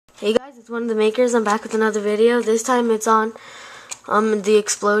Hey guys, it's one of the makers. I'm back with another video. This time it's on the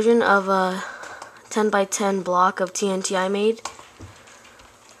explosion of a 10 by 10 block of TNT I made.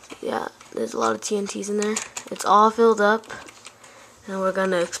 Yeah, there's a lot of TNTs in there. It's all filled up and we're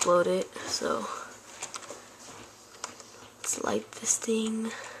gonna explode it. So let's light this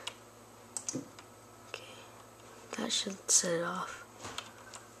thing. Okay, that should set it off.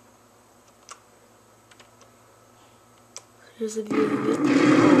 Here's a view of it.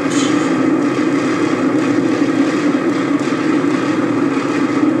 Oh, shit.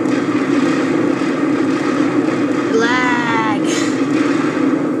 Lag!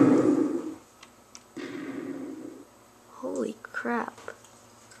 Holy crap.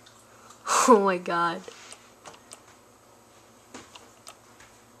 Oh my god.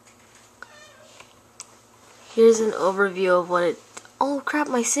 Here's an overview of what it... Oh crap,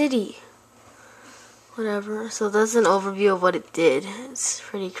 my city! Whatever, so that's an overview of what it did. It's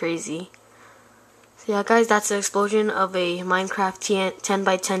pretty crazy. So yeah guys, that's the explosion of a Minecraft 10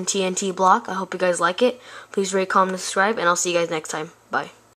 by 10 TNT block. I hope you guys like it. Please rate, comment, and subscribe, and I'll see you guys next time. Bye.